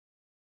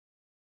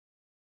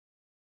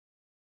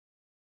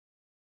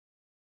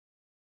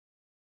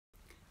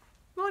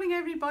Morning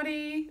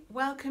everybody,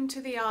 welcome to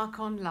the Ark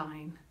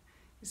Online.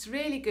 It's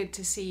really good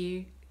to see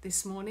you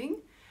this morning,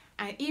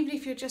 even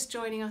if you're just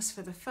joining us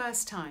for the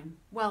first time,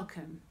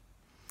 welcome.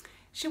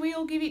 Shall we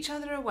all give each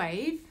other a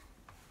wave?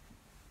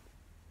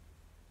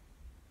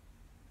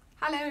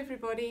 Hello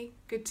everybody,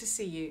 good to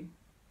see you.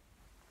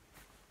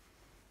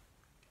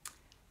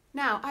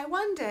 Now I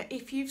wonder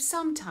if you've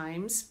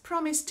sometimes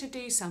promised to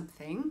do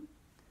something,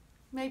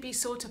 maybe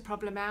sort a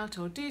problem out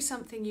or do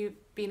something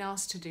you've been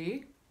asked to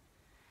do,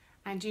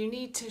 and you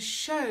need to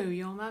show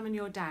your mum and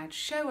your dad,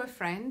 show a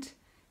friend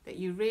that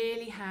you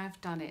really have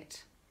done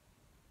it.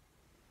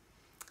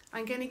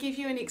 I'm going to give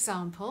you an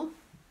example,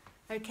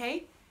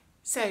 okay?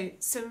 So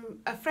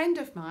a friend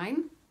of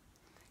mine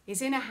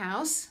is in a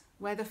house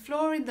where the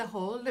floor in the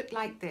hall looked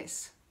like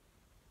this.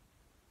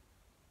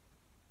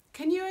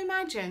 Can you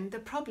imagine the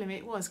problem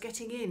it was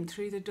getting in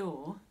through the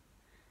door?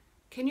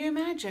 Can you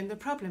imagine the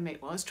problem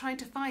it was trying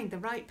to find the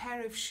right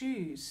pair of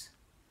shoes?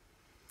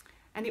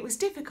 And it was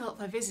difficult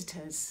for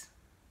visitors.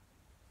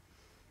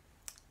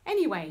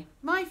 Anyway,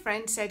 my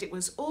friend said it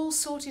was all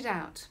sorted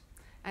out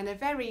and a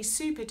very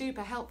super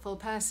duper helpful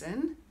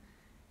person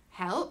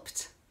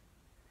helped,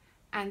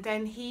 and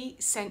then he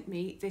sent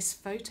me this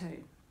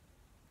photo.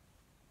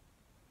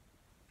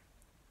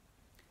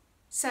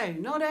 So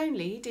not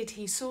only did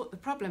he sort the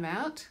problem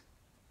out,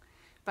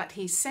 but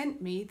he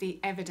sent me the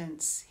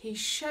evidence. He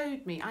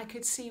showed me, I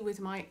could see with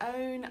my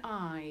own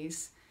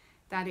eyes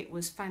that it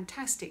was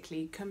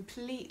fantastically,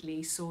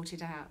 completely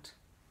sorted out.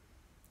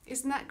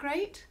 Isn't that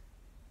great?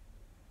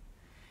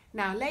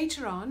 Now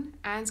later on,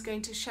 Anne's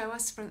going to show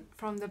us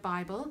from the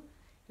Bible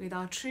with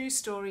our true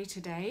story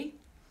today,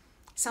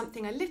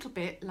 something a little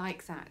bit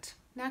like that.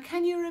 Now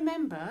can you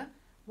remember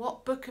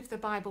what book of the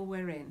Bible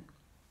we're in?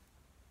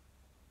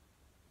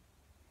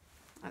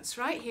 That's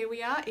right, here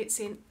we are, it's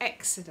in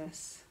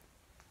Exodus.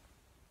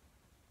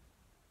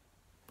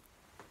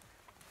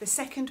 The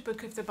second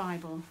book of the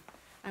Bible,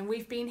 and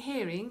we've been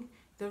hearing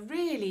the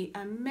really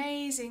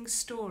amazing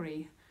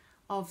story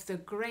of the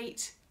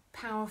great,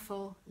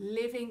 powerful,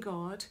 living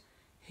God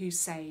who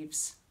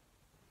saves.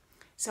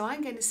 So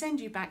I'm going to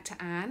send you back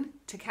to Anne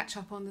to catch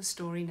up on the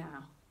story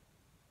now.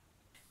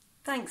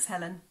 Thanks,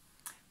 Helen.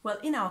 Well,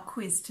 in our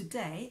quiz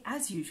today,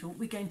 as usual,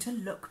 we're going to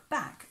look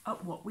back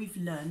at what we've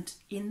learned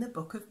in the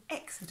book of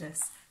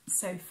Exodus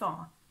so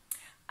far.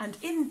 And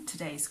in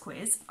today's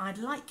quiz, I'd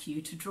like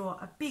you to draw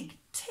a big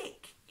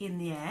tick in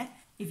the air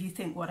if you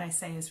think what I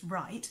say is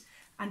right,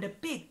 and a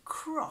big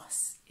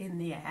cross in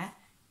the air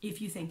if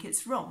you think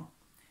it's wrong.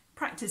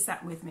 Practice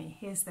that with me.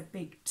 Here's the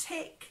big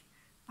tick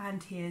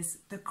and here's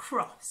the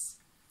cross.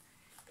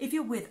 If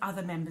you're with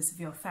other members of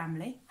your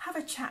family, have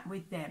a chat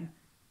with them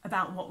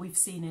about what we've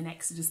seen in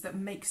Exodus that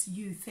makes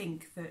you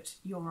think that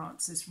your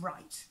answer's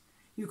right.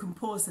 You can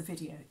pause the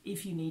video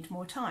if you need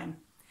more time.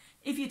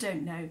 If you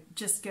don't know,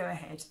 just go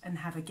ahead and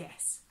have a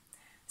guess.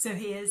 So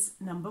here's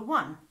number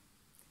 1.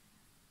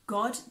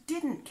 God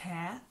didn't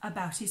care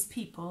about his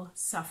people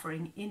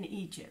suffering in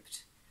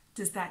Egypt.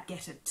 Does that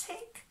get a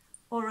tick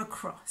or a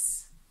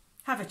cross?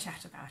 Have a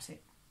chat about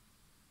it.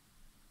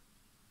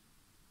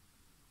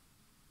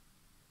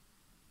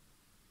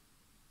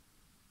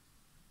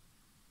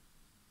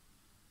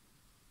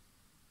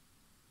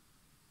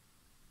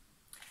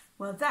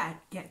 Well,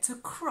 that gets a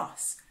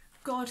cross.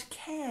 God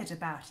cared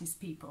about his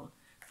people.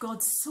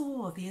 God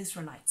saw the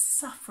Israelites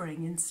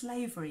suffering in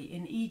slavery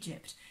in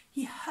Egypt.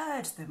 He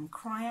heard them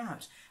cry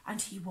out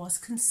and he was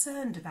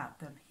concerned about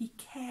them. He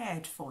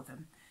cared for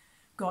them.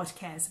 God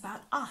cares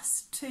about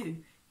us too.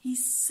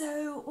 He's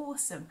so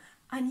awesome,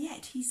 and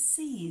yet he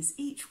sees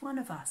each one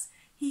of us.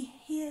 He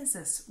hears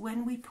us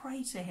when we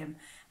pray to him,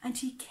 and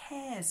he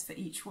cares for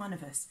each one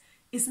of us.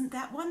 Isn't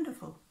that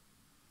wonderful?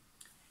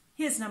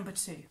 Here's number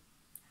 2.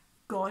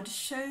 God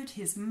showed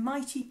his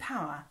mighty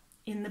power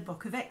in the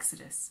book of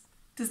Exodus.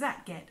 Does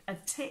that get a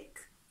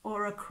tick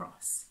or a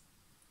cross?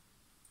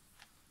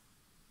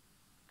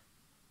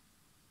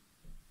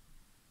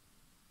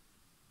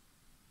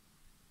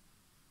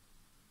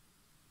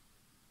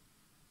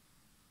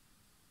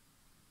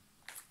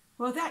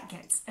 Well, that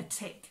gets a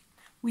tick.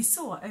 We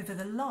saw over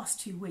the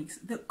last 2 weeks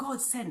that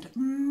God sent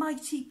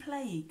mighty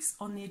plagues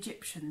on the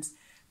Egyptians,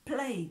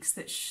 plagues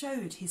that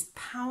showed his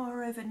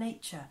power over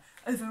nature,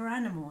 over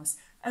animals,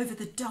 over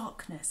the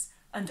darkness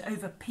and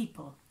over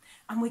people.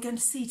 And we're going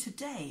to see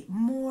today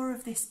more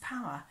of this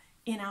power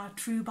in our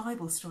true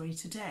Bible story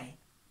today.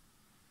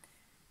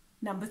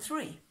 Number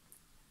 3,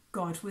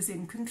 God was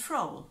in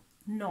control,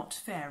 not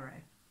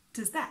Pharaoh.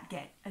 Does that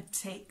get a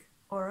tick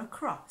or a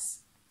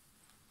cross?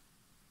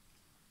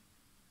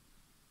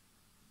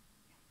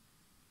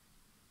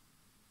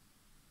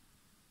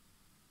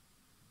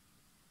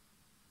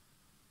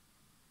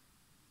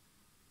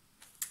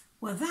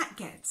 Well, that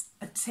gets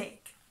a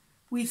tick.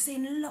 We've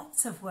seen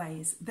lots of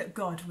ways that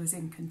God was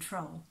in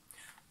control.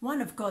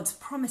 One of God's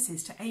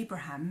promises to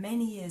Abraham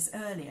many years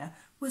earlier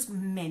was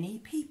many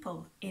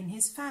people in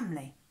his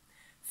family.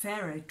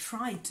 Pharaoh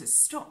tried to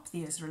stop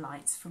the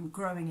Israelites from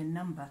growing in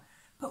number,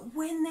 but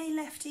when they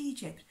left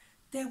Egypt,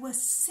 there were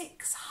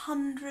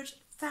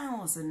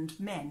 600,000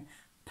 men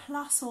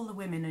plus all the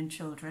women and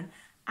children,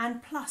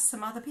 and plus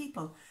some other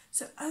people.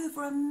 So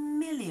over 1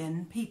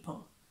 million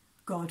people.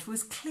 God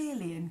was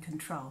clearly in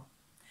control.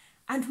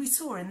 And we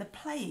saw in the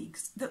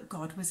plagues that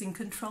God was in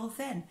control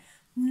then,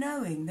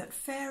 knowing that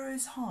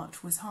Pharaoh's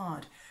heart was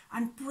hard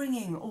and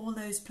bringing all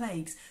those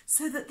plagues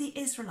so that the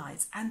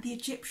Israelites and the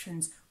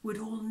Egyptians would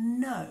all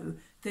know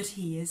that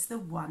he is the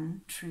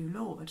one true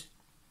Lord.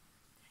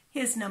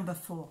 Here's number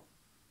 4.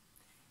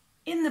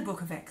 In the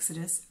book of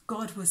Exodus,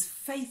 God was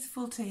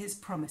faithful to his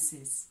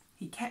promises.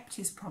 He kept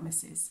his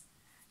promises.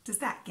 Does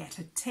that get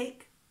a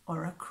tick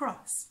or a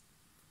cross?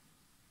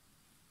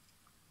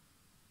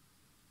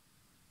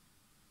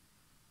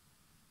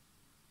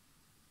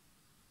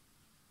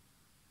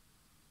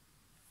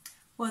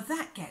 Well,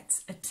 that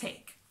gets a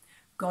tick.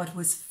 God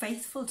was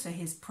faithful to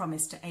his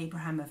promise to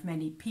Abraham of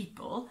many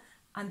people,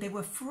 and they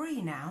were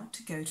free now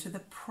to go to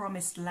the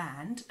promised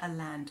land, a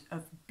land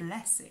of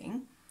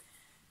blessing.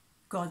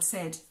 God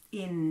said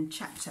in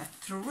chapter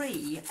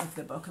 3 of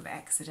the book of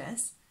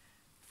Exodus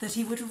that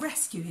he would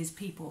rescue his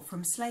people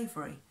from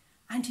slavery,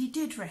 and he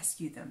did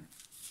rescue them.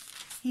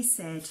 He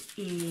said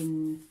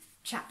in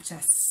chapter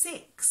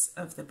 6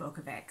 of the book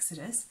of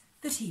Exodus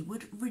that he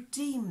would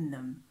redeem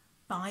them,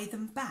 buy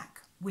them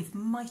back with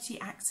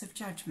mighty acts of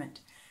judgment.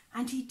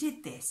 And he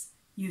did this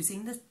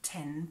using the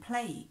 10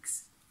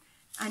 plagues.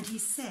 And he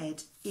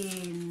said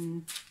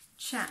in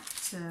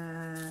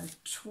chapter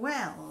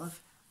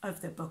 12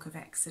 of the book of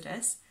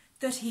Exodus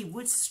that he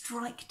would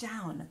strike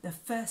down the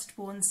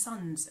firstborn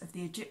sons of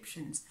the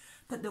Egyptians,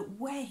 but that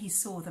where he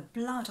saw the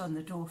blood on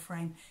the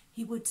doorframe,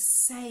 he would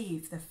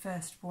save the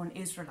firstborn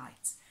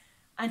Israelites.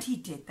 And he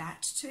did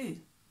that too.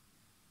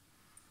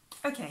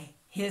 Okay,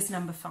 here's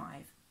number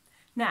 5.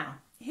 Now,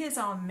 here's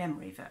our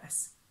memory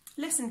verse.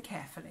 Listen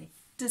carefully.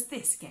 Does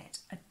this get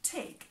a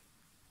tick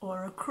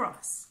or a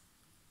cross?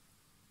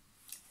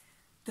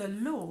 The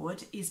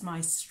Lord is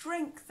my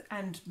strength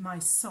and my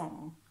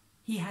song.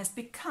 He has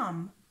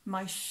become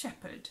my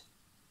shepherd.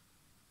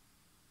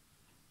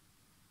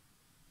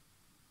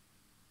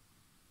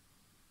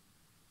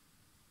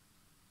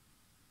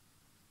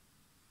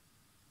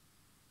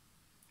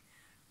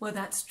 Well,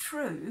 that's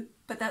true,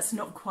 but that's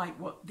not quite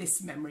what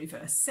this memory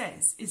verse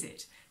says, is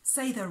it?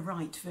 Say the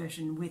right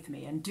version with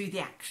me and do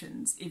the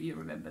actions if you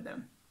remember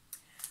them.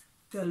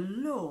 The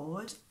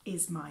Lord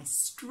is my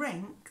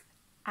strength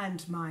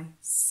and my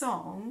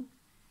song.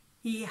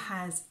 He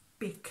has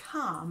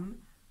become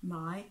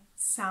my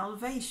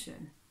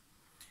salvation.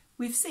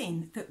 We've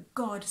seen that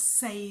God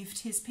saved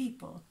his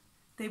people.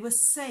 They were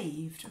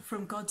saved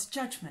from God's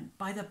judgment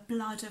by the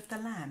blood of the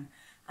Lamb,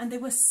 and they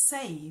were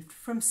saved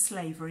from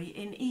slavery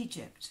in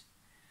Egypt.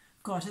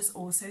 God has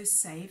also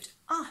saved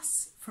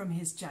us from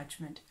his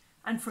judgment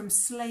and from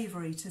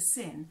slavery to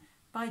sin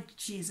by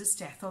Jesus'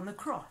 death on the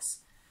cross,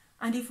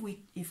 and if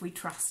we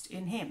trust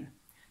in him.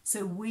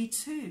 So we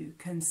too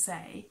can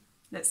say,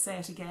 let's say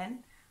it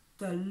again,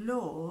 the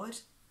Lord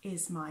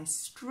is my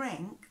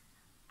strength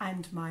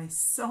and my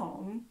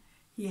song.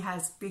 He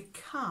has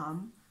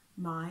become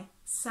my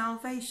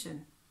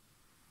salvation.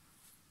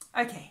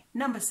 Okay,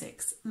 number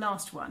 6,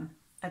 last one.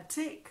 A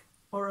tick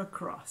or a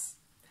cross?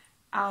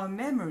 Our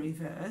memory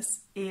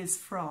verse is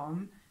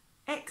from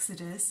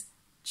Exodus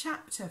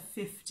chapter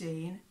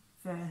 15,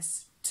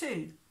 verse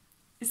 2.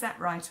 Is that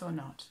right or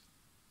not?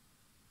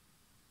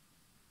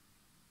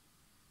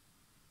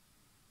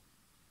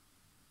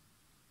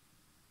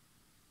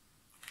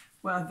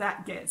 Well,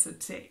 that gets a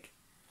tick.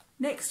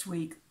 Next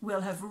week,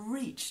 we'll have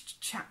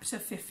reached chapter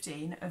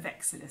 15 of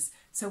Exodus,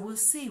 so we'll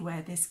see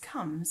where this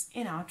comes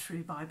in our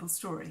true Bible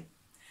story.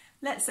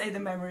 Let's say the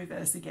memory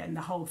verse again,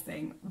 the whole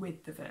thing,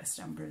 with the verse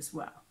number as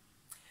well.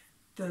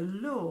 The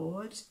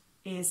Lord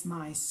is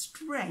my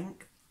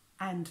strength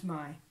and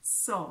my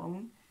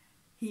song.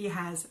 He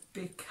has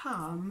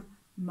become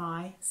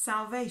my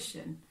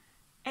salvation.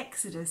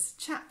 Exodus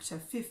chapter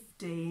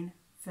 15,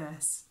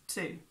 verse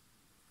 2.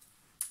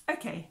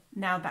 Okay,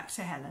 now back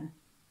to Helen.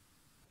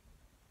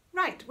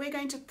 Right, we're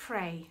going to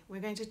pray.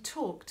 We're going to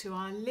talk to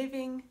our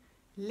living,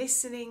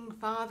 listening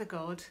Father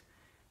God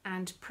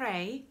and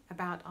pray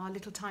about our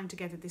little time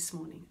together this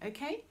morning,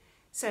 okay?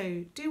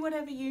 So do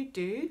whatever you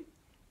do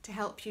to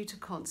help you to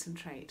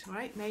concentrate, all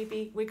right?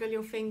 Maybe wiggle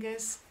your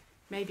fingers,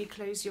 maybe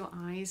close your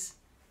eyes.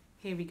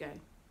 Here we go.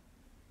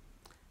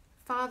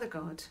 Father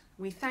God,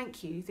 we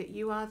thank you that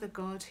you are the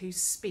God who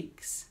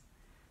speaks,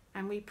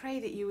 and we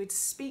pray that you would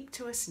speak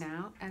to us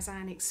now as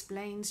Anne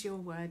explains your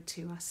word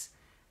to us.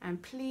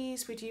 And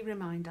please would you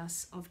remind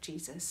us of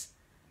Jesus.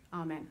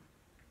 Amen.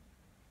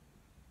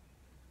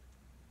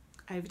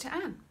 Over to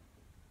Anne.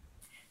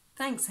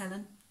 Thanks,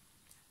 Helen.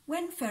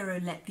 When Pharaoh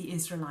let the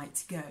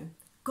Israelites go,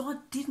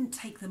 God didn't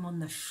take them on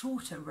the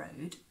shorter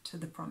road to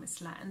the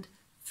promised land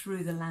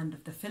through the land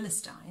of the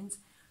Philistines,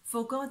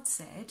 for God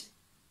said,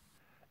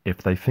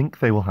 "If they think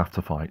they will have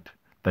to fight,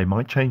 they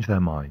might change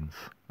their minds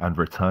and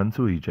return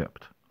to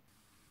Egypt."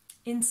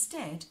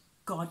 Instead,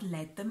 God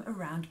led them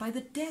around by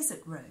the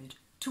desert road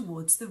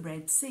towards the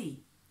Red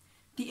Sea.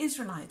 The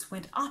Israelites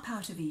went up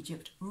out of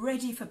Egypt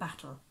ready for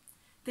battle.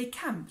 They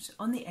camped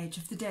on the edge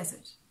of the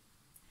desert.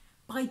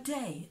 By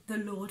day the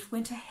Lord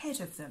went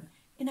ahead of them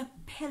in a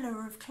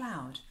pillar of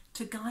cloud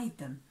to guide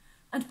them,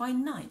 and by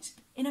night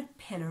in a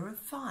pillar of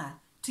fire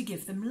to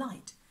give them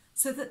light,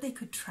 so that they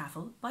could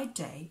travel by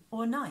day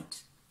or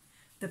night.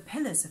 The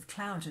pillars of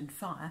cloud and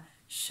fire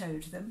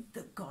showed them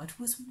that God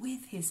was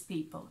with his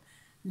people,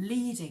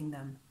 leading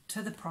them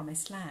to the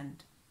promised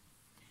land.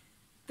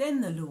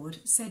 Then the Lord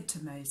said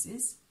to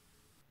Moses,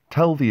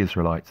 "Tell the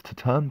Israelites to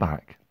turn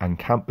back and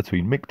camp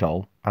between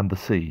Migdol and the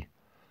sea.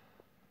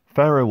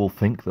 Pharaoh will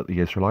think that the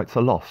Israelites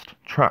are lost,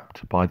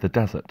 trapped by the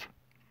desert.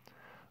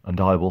 And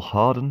I will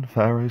harden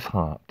Pharaoh's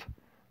heart,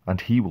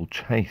 and he will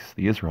chase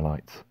the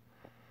Israelites.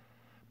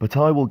 But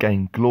I will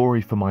gain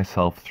glory for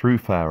myself through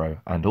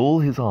Pharaoh and all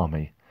his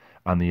army,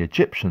 and the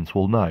Egyptians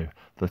will know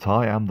that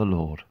I am the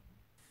Lord."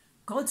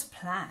 God's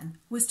plan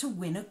was to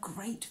win a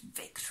great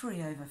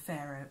victory over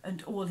Pharaoh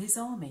and all his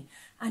army,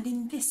 and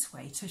in this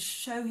way to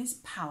show his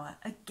power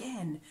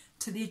again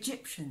to the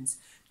Egyptians,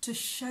 to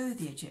show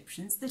the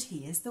Egyptians that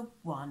he is the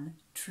one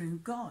true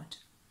God.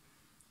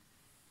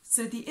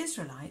 So the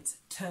Israelites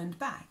turned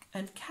back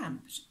and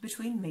camped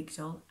between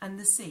Migdol and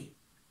the sea.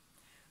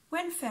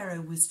 When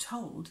Pharaoh was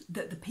told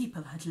that the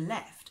people had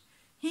left,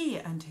 he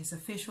and his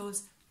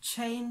officials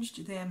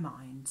changed their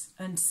minds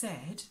and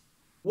said,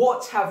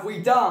 "What have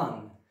we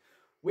done?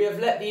 We have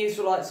let the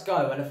Israelites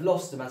go and have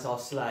lost them as our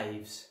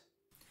slaves."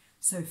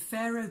 So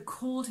Pharaoh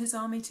called his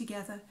army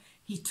together.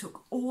 He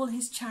took all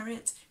his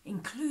chariots,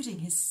 including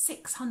his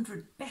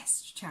 600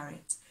 best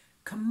chariots,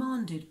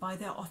 commanded by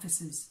their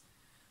officers.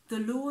 The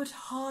Lord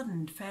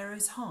hardened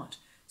Pharaoh's heart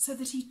so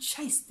that he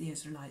chased the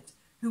Israelites,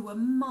 who were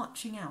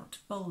marching out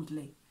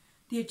boldly.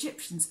 The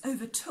Egyptians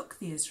overtook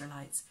the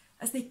Israelites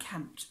as they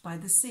camped by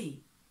the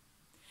sea.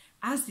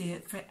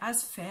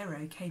 As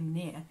Pharaoh came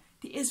near,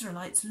 the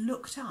Israelites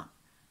looked up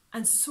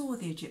and saw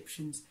the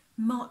Egyptians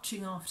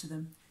marching after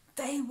them.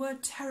 They were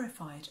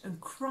terrified and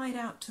cried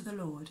out to the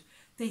Lord.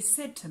 They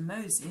said to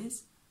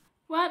Moses,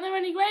 "Weren't there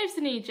any graves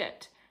in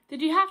Egypt?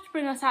 Did you have to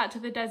bring us out to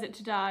the desert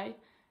to die?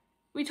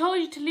 We told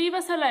you to leave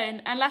us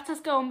alone and let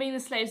us go on being the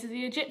slaves of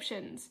the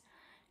Egyptians.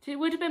 It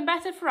would have been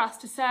better for us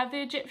to serve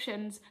the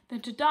Egyptians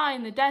than to die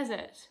in the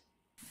desert."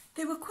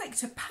 They were quick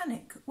to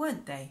panic,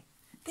 weren't they?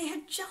 They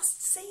had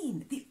just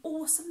seen the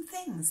awesome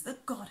things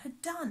that God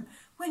had done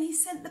when he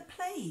sent the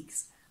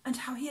plagues and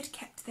how he had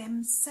kept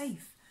them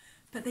safe.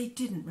 But they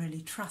didn't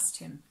really trust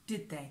him,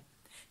 did they?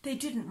 They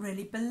didn't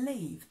really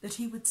believe that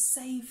he would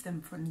save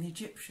them from the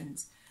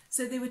Egyptians,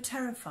 so they were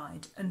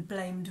terrified and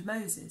blamed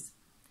Moses.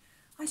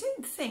 I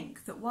don't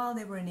think that while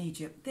they were in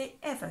Egypt they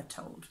ever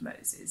told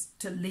Moses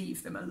to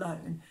leave them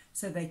alone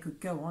so they could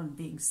go on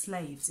being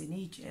slaves in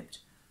Egypt.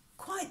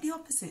 Quite the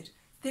opposite.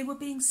 They were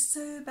being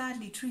so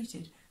badly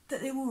treated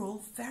that they were all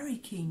very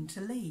keen to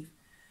leave.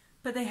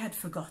 But they had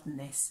forgotten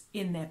this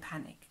in their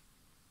panic.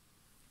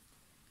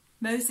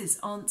 Moses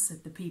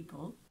answered the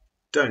people,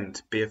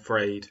 "Don't be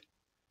afraid.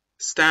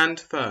 Stand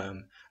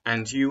firm,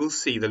 and you will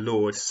see the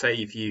Lord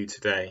save you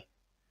today.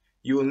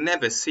 You will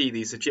never see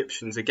these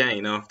Egyptians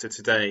again after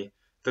today.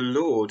 The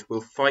Lord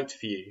will fight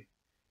for you.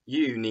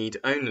 You need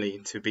only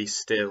to be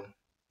still."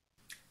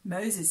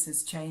 Moses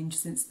has changed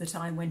since the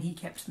time when he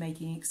kept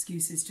making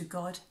excuses to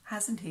God,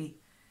 hasn't he?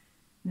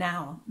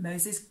 Now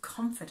Moses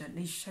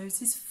confidently shows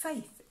his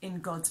faith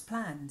in God's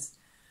plans.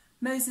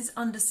 Moses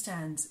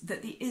understands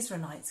that the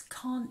Israelites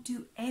can't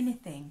do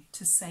anything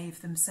to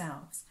save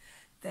themselves.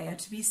 They are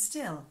to be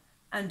still,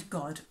 and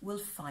God will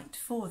fight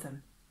for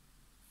them.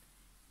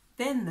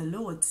 Then the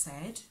Lord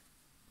said,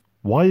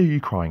 "Why are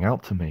you crying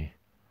out to me?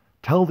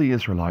 Tell the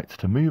Israelites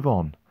to move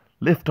on.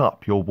 Lift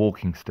up your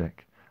walking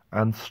stick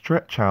and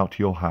stretch out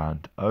your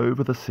hand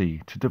over the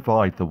sea to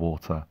divide the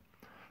water,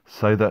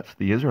 so that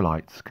the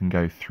Israelites can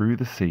go through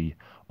the sea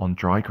on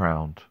dry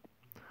ground.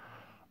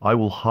 I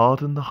will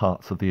harden the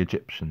hearts of the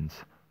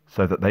Egyptians,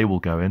 so that they will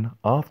go in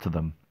after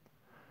them.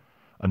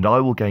 And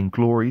I will gain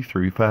glory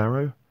through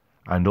Pharaoh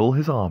and all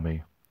his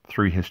army,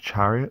 through his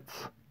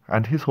chariots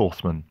and his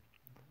horsemen.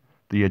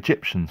 The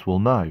Egyptians will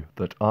know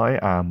that I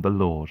am the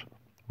Lord,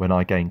 when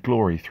I gain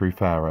glory through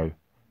Pharaoh,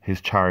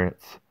 his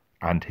chariots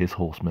and his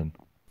horsemen."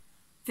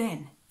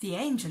 Then the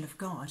angel of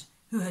God,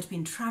 who had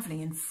been travelling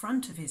in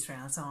front of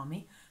Israel's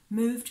army,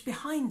 moved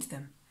behind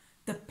them.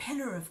 The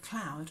pillar of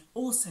cloud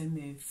also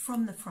moved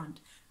from the front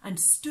and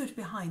stood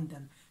behind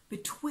them,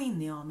 between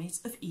the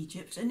armies of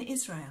Egypt and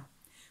Israel.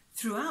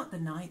 Throughout the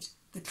night,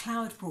 the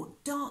cloud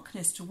brought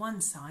darkness to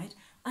one side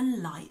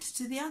and light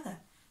to the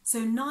other,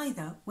 so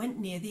neither went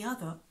near the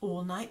other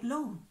all night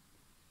long.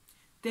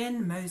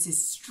 Then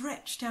Moses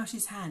stretched out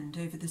his hand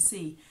over the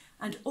sea,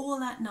 and all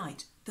that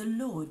night the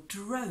Lord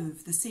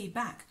drove the sea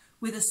back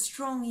with a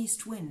strong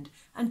east wind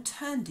and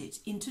turned it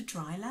into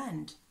dry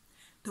land.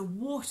 The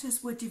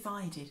waters were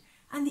divided,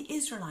 and the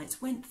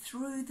Israelites went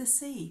through the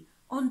sea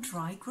on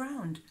dry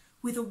ground,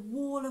 with a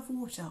wall of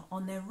water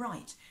on their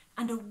right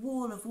and a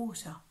wall of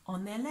water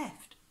on their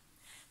left.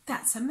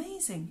 That's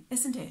amazing,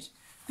 isn't it?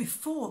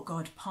 Before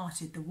God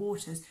parted the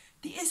waters,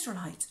 the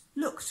Israelites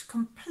looked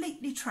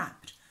completely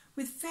trapped,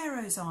 with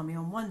Pharaoh's army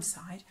on one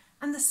side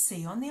and the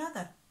sea on the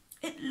other.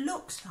 It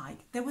looked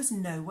like there was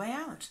no way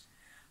out.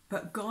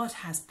 But God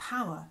has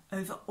power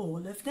over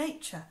all of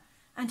nature,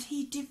 and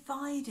he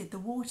divided the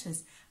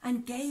waters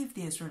and gave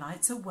the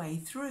Israelites a way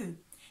through.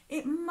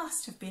 It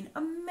must have been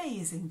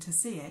amazing to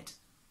see it.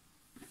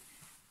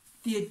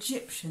 The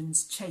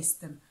Egyptians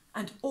chased them,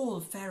 and all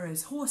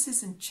Pharaoh's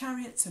horses and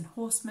chariots and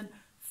horsemen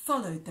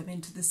followed them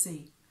into the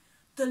sea.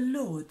 The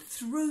Lord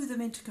threw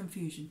them into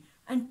confusion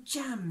and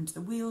jammed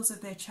the wheels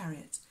of their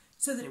chariots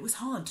so that it was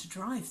hard to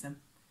drive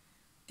them.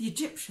 The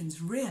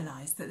Egyptians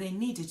realised that they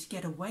needed to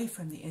get away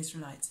from the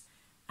Israelites,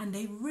 and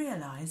they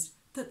realised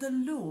that the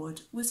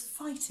Lord was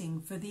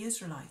fighting for the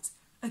Israelites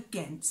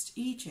against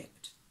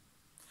Egypt.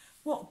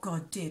 What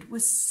God did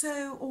was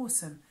so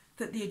awesome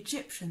that the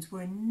Egyptians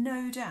were in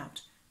no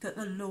doubt that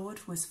the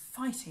Lord was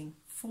fighting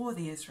for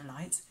the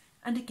Israelites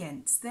and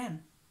against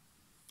them.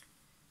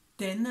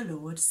 Then the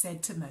Lord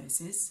said to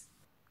Moses,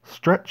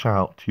 "Stretch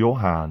out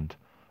your hand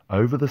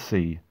over the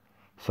sea,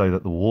 so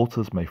that the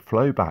waters may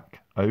flow back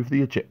over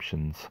the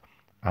Egyptians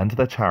and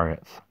their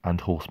chariots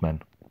and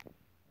horsemen."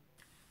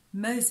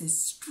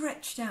 Moses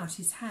stretched out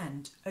his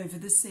hand over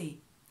the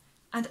sea,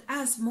 and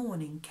as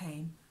morning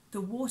came,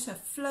 the water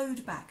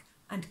flowed back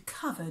and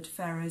covered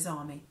Pharaoh's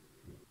army.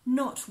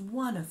 Not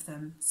one of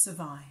them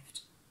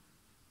survived.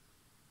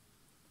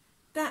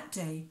 That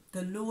day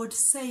the Lord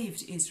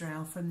saved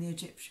Israel from the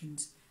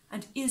Egyptians,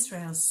 and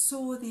Israel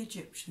saw the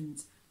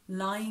Egyptians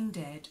lying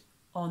dead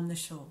on the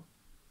shore.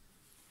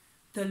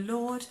 The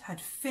Lord had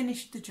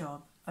finished the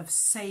job of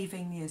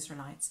saving the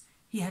Israelites.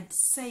 He had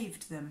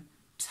saved them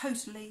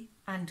totally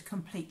and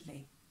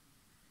completely.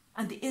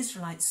 And the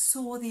Israelites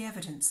saw the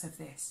evidence of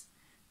this,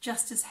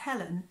 just as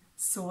Helen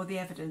saw the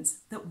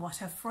evidence that what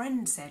her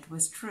friend said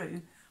was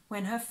true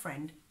when her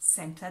friend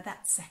sent her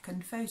that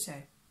second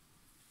photo.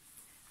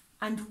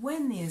 And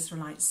when the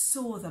Israelites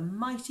saw the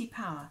mighty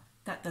power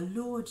that the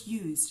Lord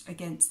used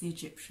against the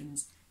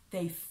Egyptians,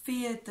 they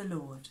feared the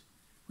Lord,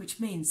 which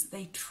means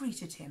they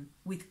treated him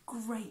with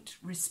great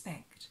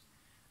respect,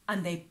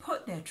 and they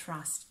put their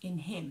trust in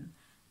him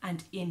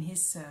and in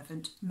his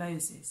servant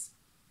Moses.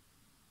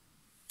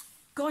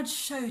 God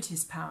showed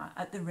his power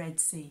at the Red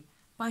Sea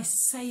by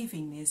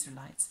saving the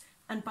Israelites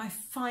and by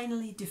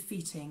finally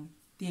defeating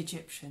the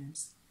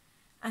Egyptians.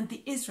 And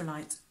the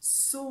Israelites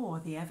saw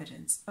the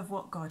evidence of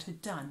what God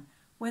had done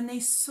when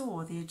they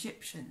saw the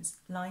Egyptians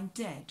lying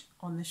dead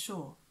on the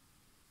shore.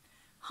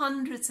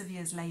 Hundreds of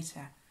years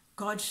later,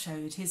 God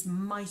showed his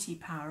mighty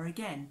power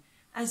again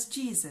as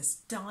Jesus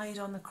died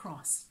on the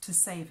cross to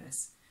save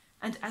us,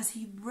 and as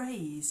he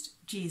raised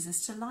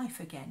Jesus to life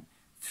again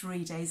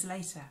 3 days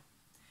later.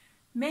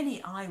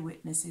 Many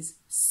eyewitnesses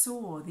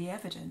saw the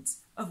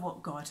evidence of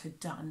what God had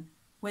done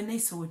when they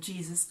saw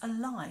Jesus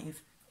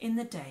alive in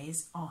the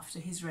days after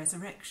his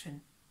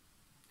resurrection.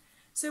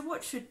 So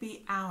what should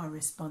be our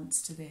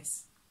response to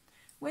this?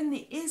 When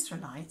the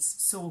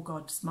Israelites saw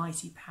God's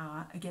mighty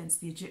power against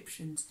the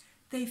Egyptians,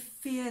 they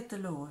feared the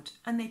Lord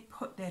and they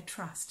put their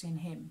trust in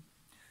him.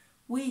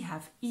 We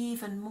have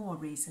even more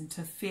reason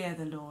to fear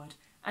the Lord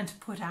and to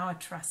put our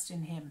trust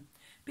in him,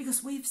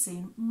 because we've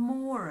seen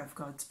more of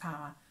God's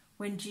power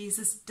when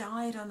Jesus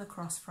died on the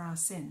cross for our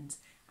sins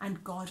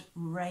and God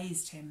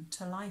raised him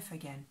to life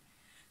again.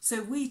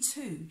 So we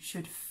too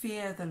should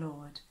fear the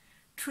Lord,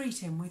 treat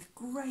him with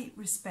great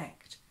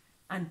respect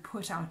and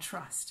put our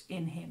trust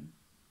in him.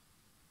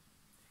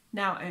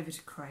 Now over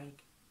to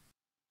Craig.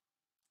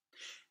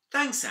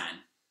 Thanks,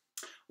 Anne.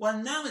 Well,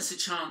 now is a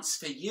chance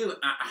for you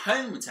at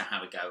home to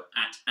have a go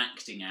at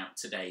acting out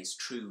today's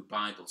true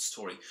Bible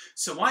story.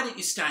 So why don't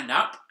you stand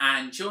up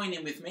and join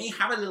in with me,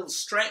 have a little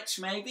stretch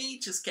maybe,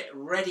 just get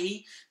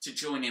ready to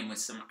join in with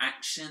some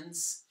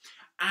actions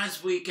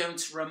as we're going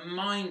to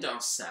remind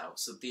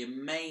ourselves of the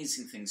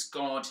amazing things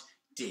God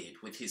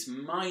did with his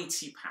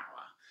mighty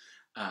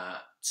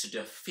power to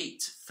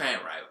defeat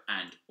Pharaoh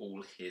and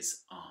all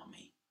his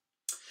army.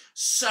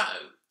 So,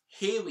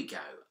 here we go.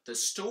 The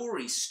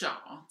story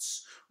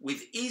starts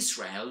with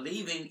Israel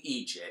leaving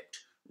Egypt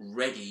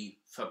ready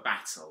for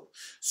battle.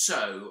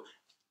 So,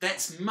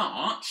 let's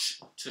march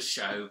to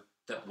show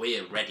that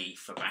we're ready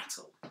for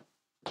battle.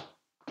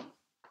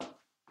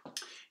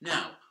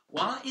 Now,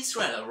 while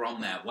Israel are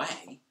on their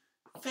way,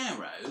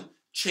 Pharaoh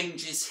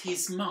changes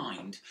his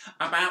mind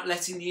about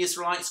letting the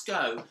Israelites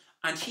go,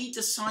 and he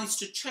decides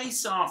to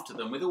chase after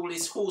them with all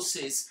his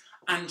horses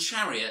and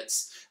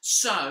chariots.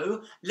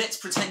 So let's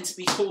pretend to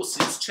be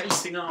horses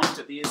chasing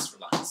after the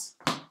Israelites.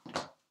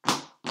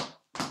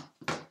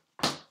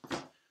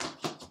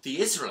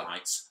 The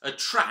Israelites are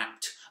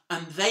trapped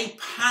and they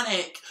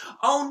panic.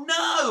 Oh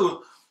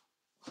no!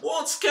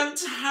 What's going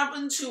to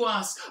happen to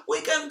us?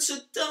 We're going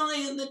to die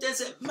in the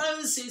desert.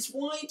 Moses,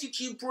 why did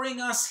you bring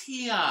us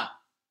here?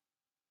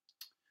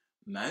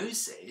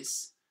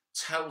 Moses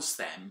tells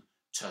them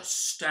to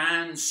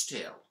stand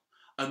still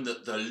and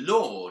that the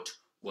Lord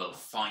will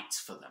fight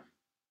for them.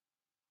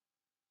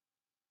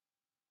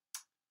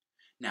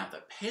 Now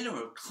the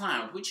pillar of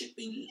cloud, which had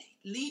been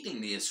leading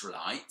the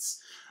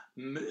Israelites,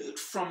 moved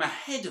from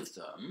ahead of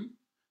them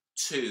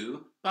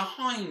to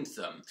behind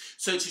them.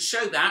 So to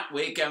show that,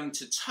 we're going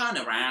to turn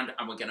around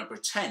and we're going to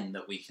pretend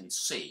that we can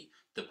see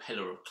the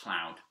pillar of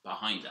cloud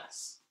behind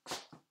us.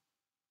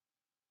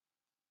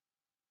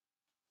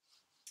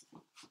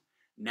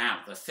 Now,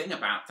 the thing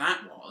about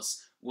that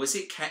was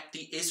it kept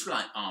the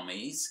Israelite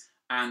armies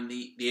and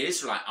the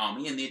Israelite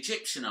army and the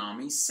Egyptian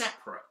armies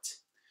separate.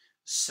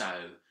 So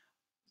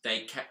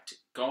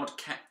God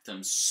kept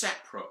them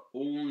separate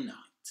all night.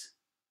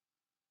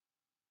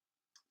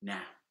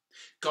 Now,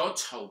 God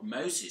told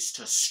Moses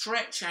to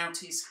stretch out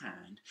his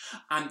hand,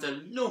 and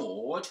the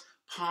Lord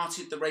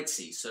parted the Red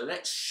Sea. So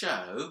let's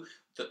show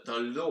that the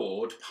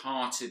Lord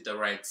parted the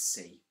Red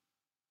Sea.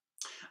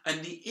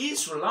 And the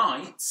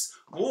Israelites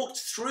walked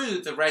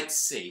through the Red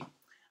Sea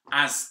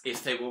as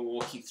if they were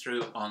walking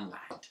through on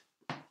land.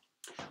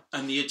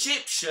 And the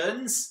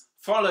Egyptians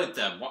followed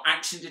them. What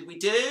action did we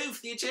do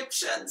for the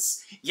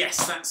Egyptians?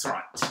 Yes, that's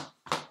right.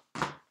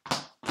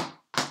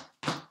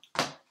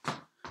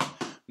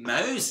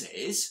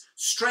 Moses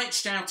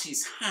stretched out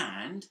his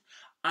hand,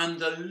 and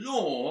the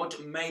Lord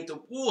made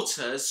the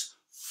waters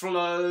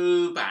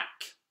flow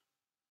back.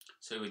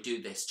 So we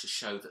do this to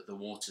show that the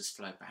waters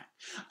flow back.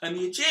 And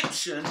the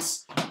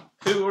Egyptians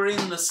who were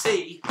in the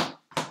sea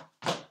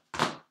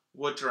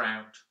were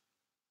drowned.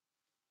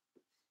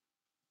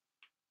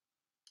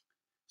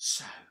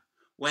 So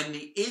when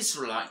the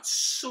Israelites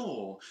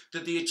saw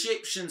that the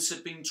Egyptians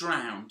had been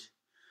drowned,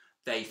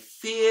 they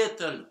feared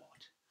the Lord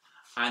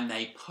and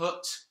they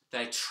put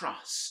their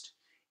trust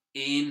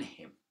in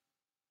him.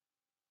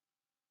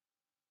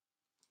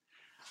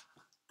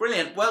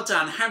 Brilliant, well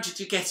done. How did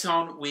you get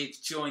on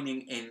with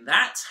joining in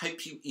that?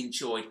 Hope you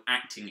enjoyed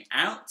acting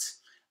out.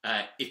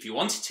 If you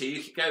wanted to,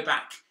 you could go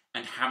back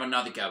and have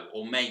another go,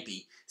 or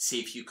maybe see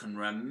if you can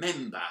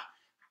remember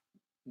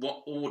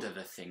what order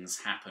the things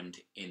happened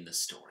in the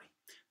story.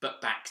 But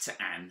back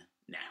to Anne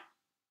now.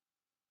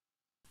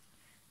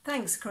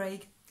 Thanks,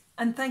 Craig.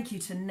 And thank you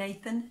to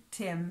Nathan,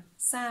 Tim,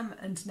 Sam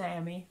and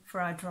Naomi for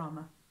our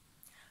drama.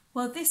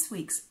 Well, this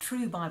week's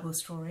True Bible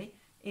Story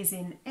is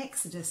in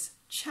Exodus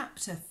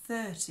chapter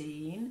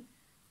 13,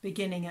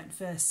 beginning at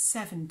verse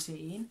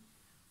 17,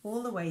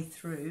 all the way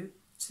through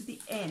to the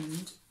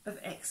end of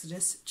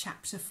Exodus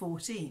chapter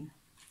 14.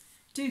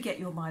 Do get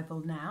your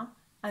Bible now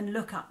and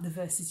look up the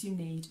verses you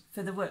need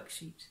for the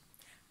worksheet.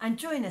 And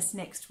join us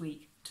next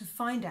week to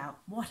find out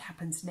what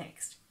happens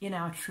next in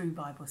our True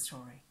Bible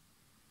Story.